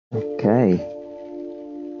Okay.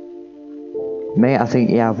 Mate, I think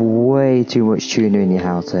you have way too much tuna in your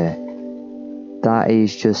house here. That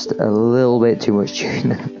is just a little bit too much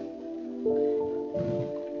tuna.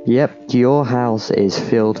 Yep, your house is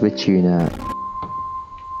filled with tuna.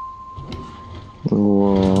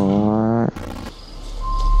 What?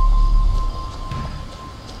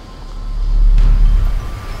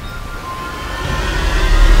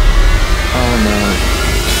 Oh no.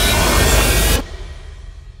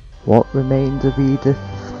 What remains of Edith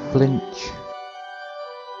Finch?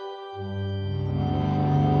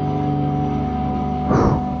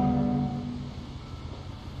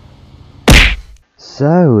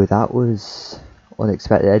 So that was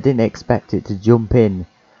unexpected. I didn't expect it to jump in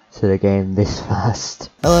to the game this fast.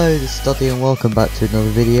 Hello, this is Doddy and welcome back to another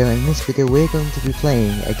video. In this video we're going to be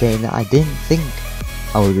playing a game that I didn't think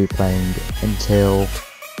I would be playing until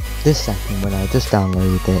this second when I just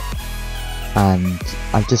downloaded it. And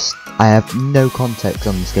I have no context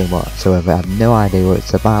on this game whatsoever. I have no idea what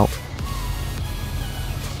it's about.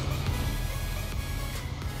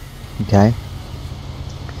 Okay.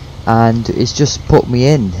 And it's just put me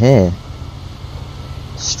in here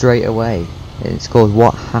straight away. It's called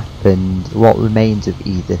What Remains of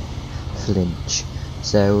Edith Finch.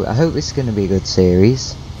 So I hope it's going to be a good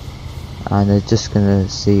series, and I'm just going to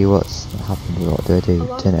see what's happened. What do I do?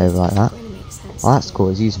 Turn it over like that. Oh, that's cool.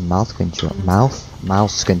 It's using mouse controls. I'm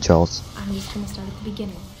just going to start at the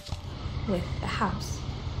beginning with the house.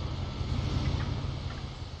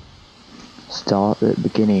 Start at the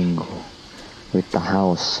beginning with the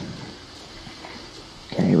house.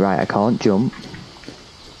 Okay, right, I can't jump.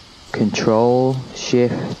 Control,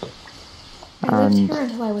 shift, I lived and here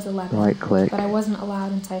until I was 11, right click. but I wasn't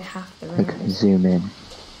allowed inside half the I can rooms. zoom in.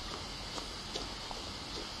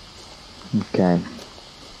 Okay.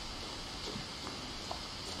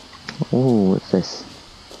 Oh, what's this?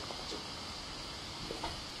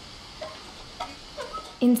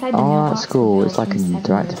 Inside the Oh, mailbox that's cool. were It's bills like from an 7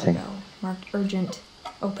 interactive years thing. ago, marked urgent,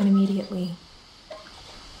 open immediately.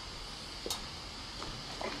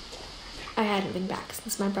 I hadn't been back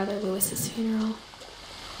since my brother Lewis's funeral.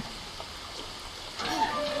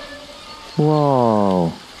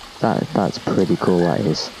 Whoa, that's pretty cool. That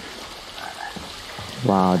is.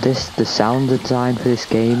 Wow, the sound design for this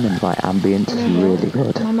game and like ambience is really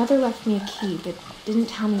good. My mother left me a key, but didn't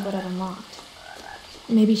tell me what it unlocked.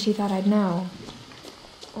 Maybe she thought I'd know,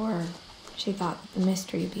 or she thought that the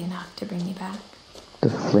mystery would be enough to bring me back. The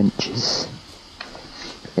flinches.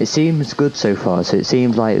 It seems good so far, so it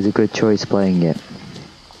seems like it's a good choice playing it.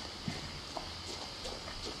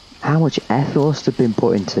 How much effort must have been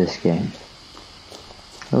put into this game?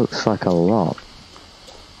 Looks like a lot.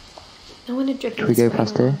 No one had driven Should we this go way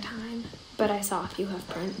past in a long here? time, but I saw a few hoof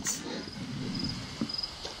prints.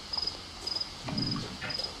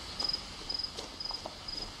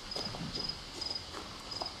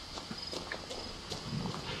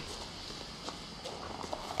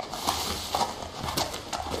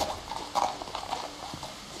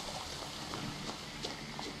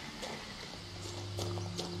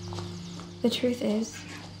 The truth is,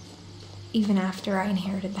 even after I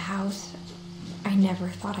inherited the house, I never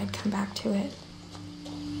thought I'd come back to it.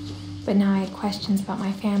 But now I had questions about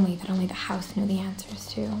my family that only the house knew the answers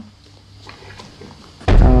to.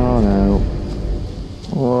 Oh no.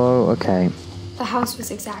 Whoa, okay. The house was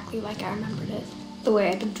exactly like I remembered it, the way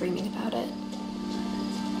I'd been dreaming about it.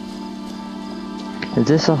 Is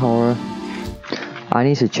this a horror? I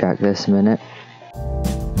need to check this a minute.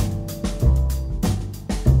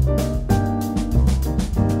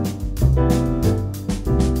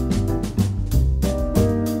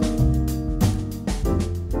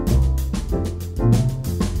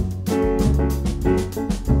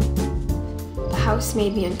 The house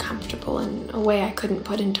made me uncomfortable in a way I couldn't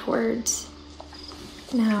put into words.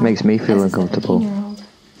 Now, Makes me feel as a uncomfortable. 17-year-old,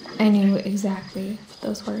 I knew exactly what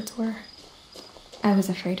those words were. I was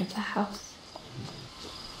afraid of the house.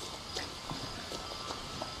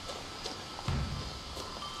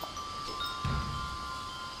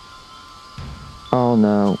 Oh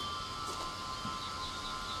no.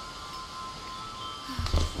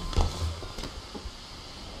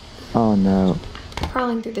 Oh no.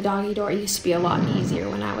 Crawling through the doggy door used to be a lot easier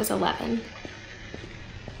when I was 11.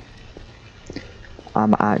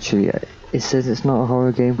 I'm actually... It says it's not a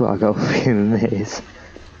horror game, but I got a feeling it is.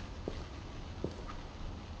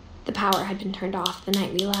 The power had been turned off the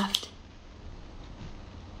night we left.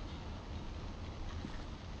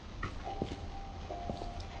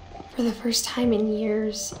 For the first time in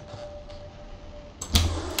years,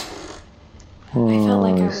 I felt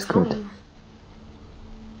like I was home.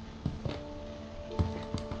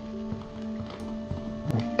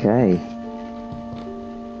 Okay.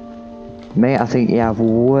 Mate, I think you have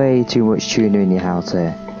way too much tuna in your house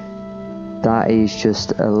here. That is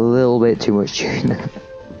just a little bit too much tuna.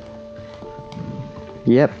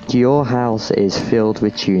 Yep, your house is filled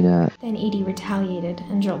with tuna. Then Edie retaliated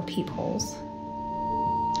and drilled peepholes.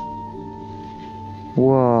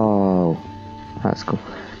 Whoa. That's cool.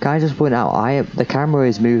 Can I just point out, the camera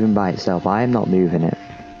is moving by itself. I am not moving it.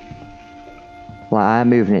 Like, I am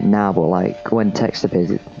moving it now, but like, when text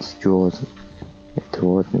appears, it draws it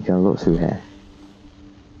towards me. Can I look through here?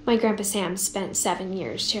 My Grandpa Sam spent 7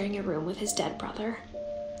 years sharing a room with his dead brother,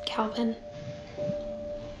 Calvin.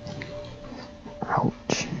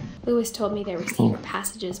 Ouch. Lewis told me there were secret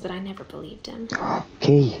passages, but I never believed him.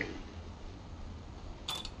 Key.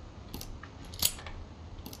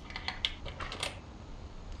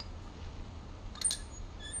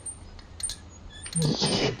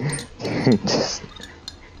 Just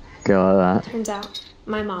go like that. Turns out,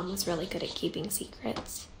 my mom was really good at keeping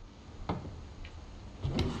secrets.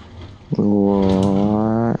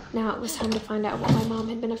 What? Now it was time to find out what my mom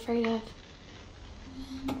had been afraid of.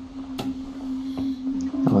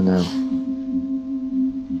 Oh no.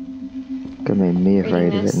 Gonna make me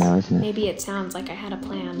afraid of it now, isn't it? Maybe it sounds like I had a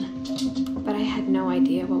plan, but I had no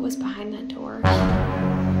idea what was behind that door.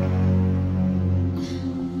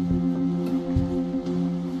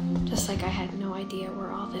 Just like I had no idea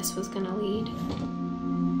where all this was gonna lead.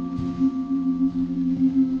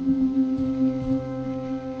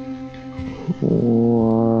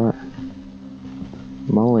 What?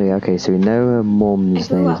 Molly, okay, so we know her mum's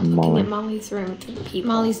name is Molly. Looking at Molly's room through the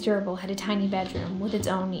peephole. Molly's gerbil had a tiny bedroom with its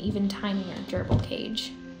own even tinier gerbil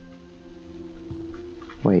cage.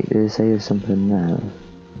 Wait, did it say there's something there?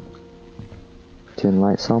 Turn the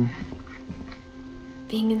lights on?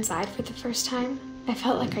 Being inside for the first time, I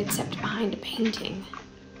felt like I'd stepped behind a painting.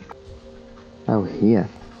 Oh, here.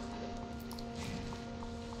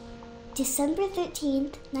 December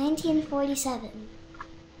 13th, 1947.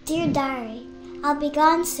 Dear Diary, I'll be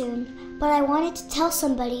gone soon, but I wanted to tell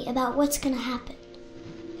somebody about what's gonna happen.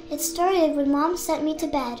 It started when Mom sent me to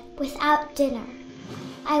bed without dinner.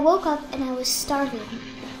 I woke up and I was starving,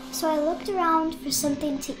 so I looked around for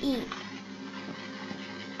something to eat.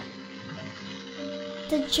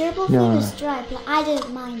 The gerbil food was dry, but I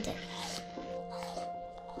didn't mind it.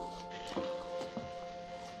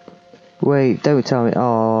 Wait, don't tell me.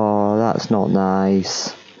 Oh, that's not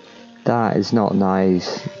nice. That is not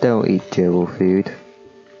nice. Don't eat gerbil food.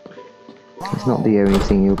 It's not the only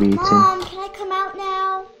thing you'll be eating. Mom, can I come out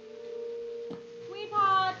now?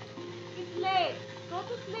 Sweetheart, it's late. Go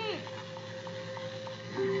to sleep.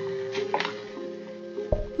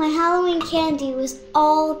 My Halloween candy was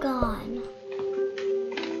all gone.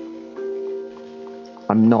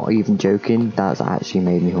 I'm not even joking. That's actually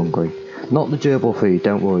made me hungry. Not the gerbil food,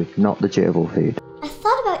 don't worry. Not the gerbil food. I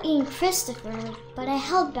thought about eating Christopher, but I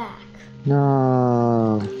held back.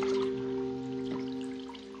 No.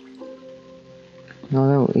 No,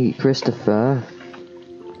 don't eat Christopher.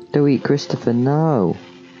 Don't eat Christopher, no.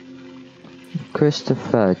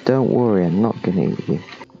 Christopher, don't worry, I'm not gonna eat you.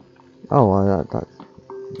 Oh, well, that's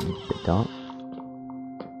a bit dark.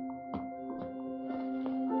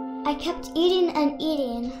 I kept eating and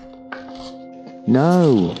eating.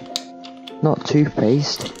 No! Not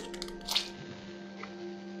toothpaste.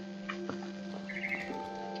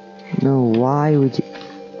 No, why would you?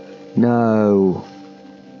 No.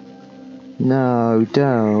 No,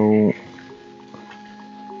 don't.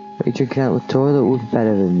 Are you drinking out of the toilet would be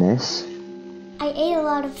better than this. I ate a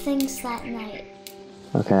lot of things that night.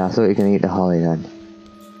 Okay, I thought you were gonna eat the holly then.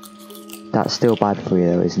 That's still bad for you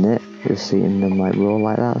though, isn't it? Just eating them like raw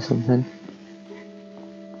like that or something.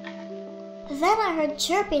 Then I heard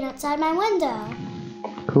chirping outside my window.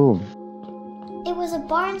 Cool. It was a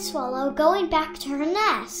barn swallow going back to her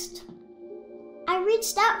nest. I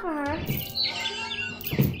reached out for her.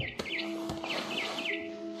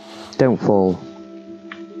 Don't fall.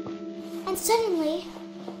 And suddenly,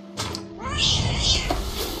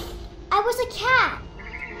 I was a cat.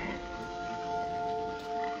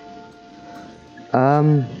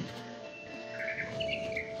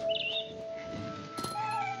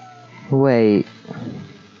 Wait.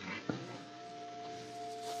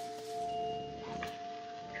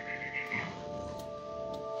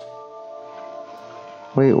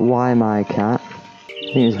 Wait, why am I a cat?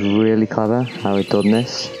 I think it's really clever how we've done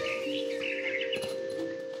this.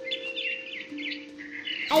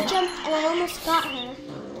 I jumped and I almost got her.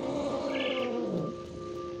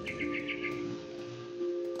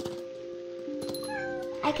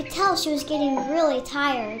 I could tell she was getting really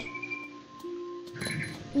tired.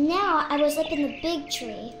 Now I was up in the big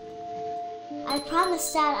tree. I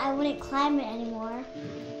promised Dad I wouldn't climb it anymore.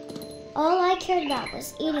 All I cared about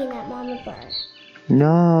was eating that mama bird.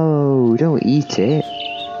 No, don't eat it.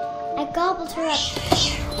 I gobbled her up.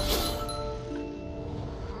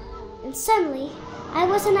 And suddenly, I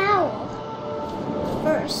was an owl.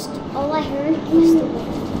 First, all I heard was the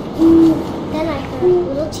wind. Then I heard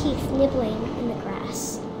little teeth nibbling in the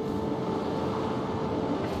grass.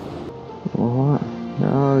 What?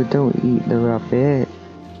 No, don't eat the rabbit.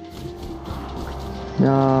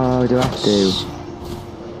 No, do I have to?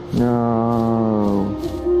 No.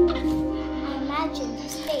 I imagined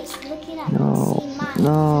his face looking up No. and seeing mine.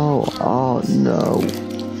 No. Oh no.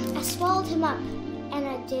 I swallowed him up, and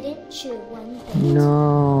I didn't chew one bit.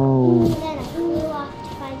 No. Then I flew off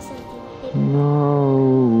to find something bigger.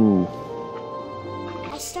 No.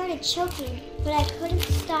 I started choking, but I couldn't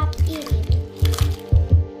stop eating.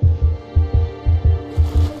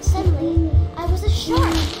 And suddenly, I was a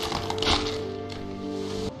shark.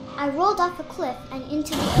 I rolled off a cliff and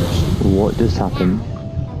into the ocean. What just happened?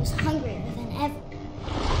 Now, I was hungrier than ever.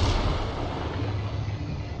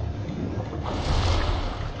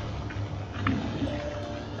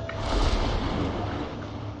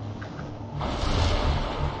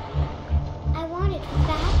 I wanted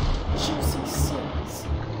fat, juicy seals.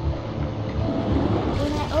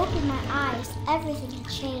 When I opened my eyes, everything had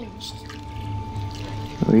changed.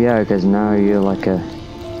 Oh yeah, because now you're like a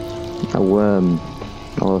worm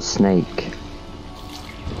or a snake.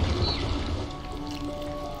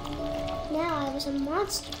 Now I was a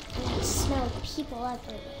monster, and I smelled people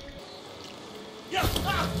everywhere.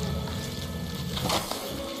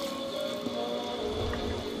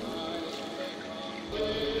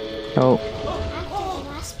 Oh, After the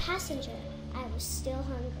last passenger, I was still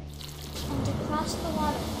hungry. And across the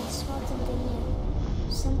water, I smelled something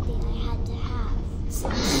new. Something I had to have.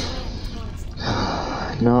 Something swam towards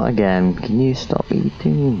it. not again. Can you stop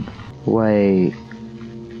eating? Wait.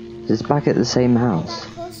 It's back at the same I house.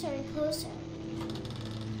 got closer and closer.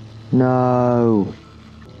 No.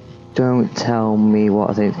 Don't tell me what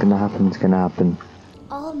I think is gonna happen is gonna happen.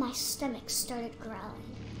 All of my stomach started growling.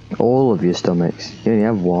 All of your stomachs. You only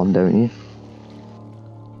have one, don't you?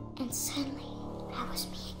 And suddenly, I was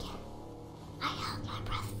me again. I held my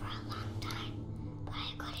breath for a long time, but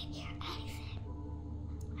I couldn't hear anything.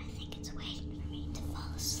 I think it's waiting for me to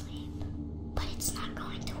fall asleep. But it's not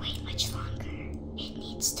going to wait much longer. It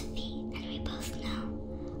needs to feed, and we both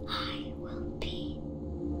know I will be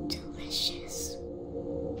delicious.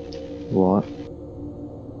 What?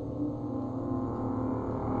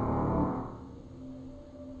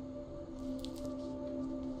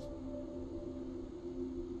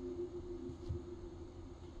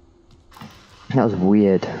 That was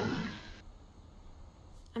weird.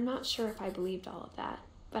 I'm not sure if I believed all of that,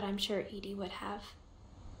 but I'm sure Edie would have.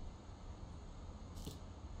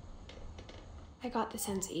 I got the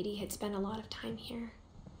sense Edie had spent a lot of time here.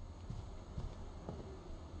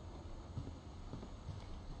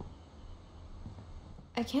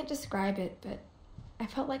 I can't describe it, but I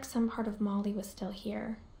felt like some part of Molly was still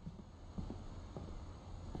here.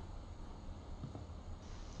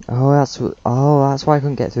 Oh, that's why I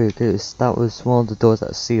couldn't get through, because that was one of the doors that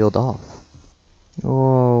was sealed off.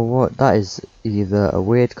 Oh, what? That is either a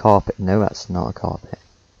weird carpet. No, that's not a carpet.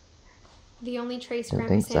 The only trace Don't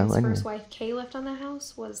Grandpa think so, Sam's anyway. first wife Kay left on the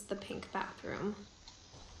house was the pink bathroom.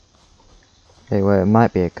 Okay, well, it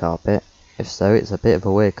might be a carpet. If so, it's a bit of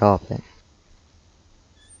a weird carpet.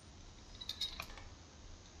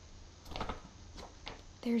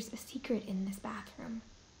 There's a secret in this bathroom.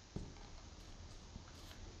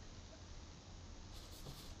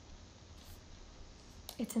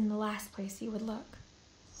 It's in the last place you would look.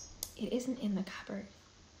 It isn't in the cupboard.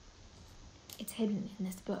 It's hidden in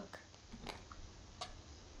this book.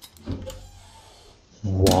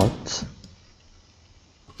 What?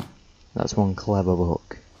 That's one clever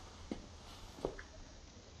book.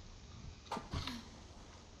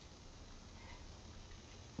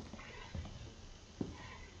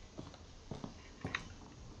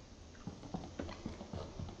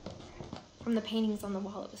 From the paintings on the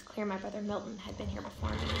wall, it was clear my brother Milton had been here before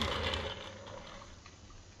me.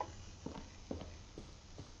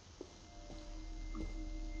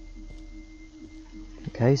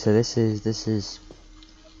 Okay, so this is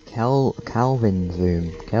Calvin's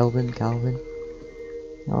room. Calvin.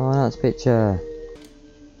 Oh, that's a picture.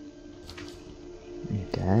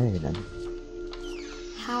 Okay then.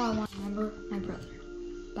 How I Want to Remember My Brother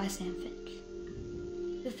by Sam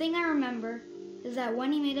Finch. The thing I remember is that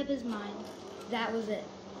when he made up his mind, that was it.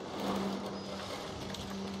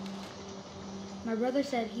 My brother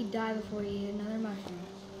said he'd die before he ate another mushroom.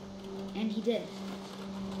 And he did.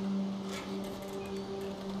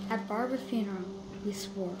 Barbara's funeral, we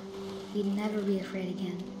swore we'd never be afraid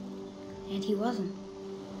again. And he wasn't.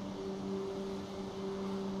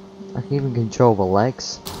 I can even control the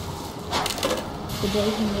legs. The day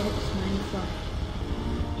he made it was 9 o'clock.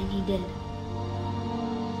 And he did.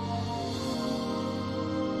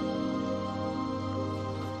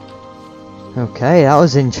 Okay, that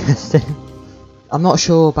was interesting. I'm not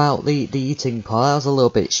sure about the eating part. That was a little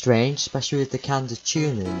bit strange, especially with the cans of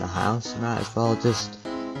tuna in the house. You might as well just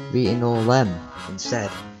be eating all them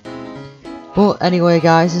instead. But anyway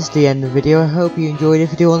guys, this is the end of the video. I hope you enjoyed.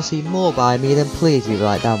 If you do want to see more by me, then please leave a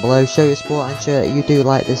like down below. Show your support and show that you do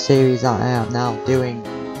like this series that I am now doing.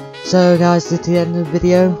 So guys, this is the end of the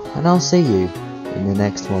video, and I'll see you in the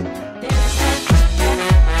next one.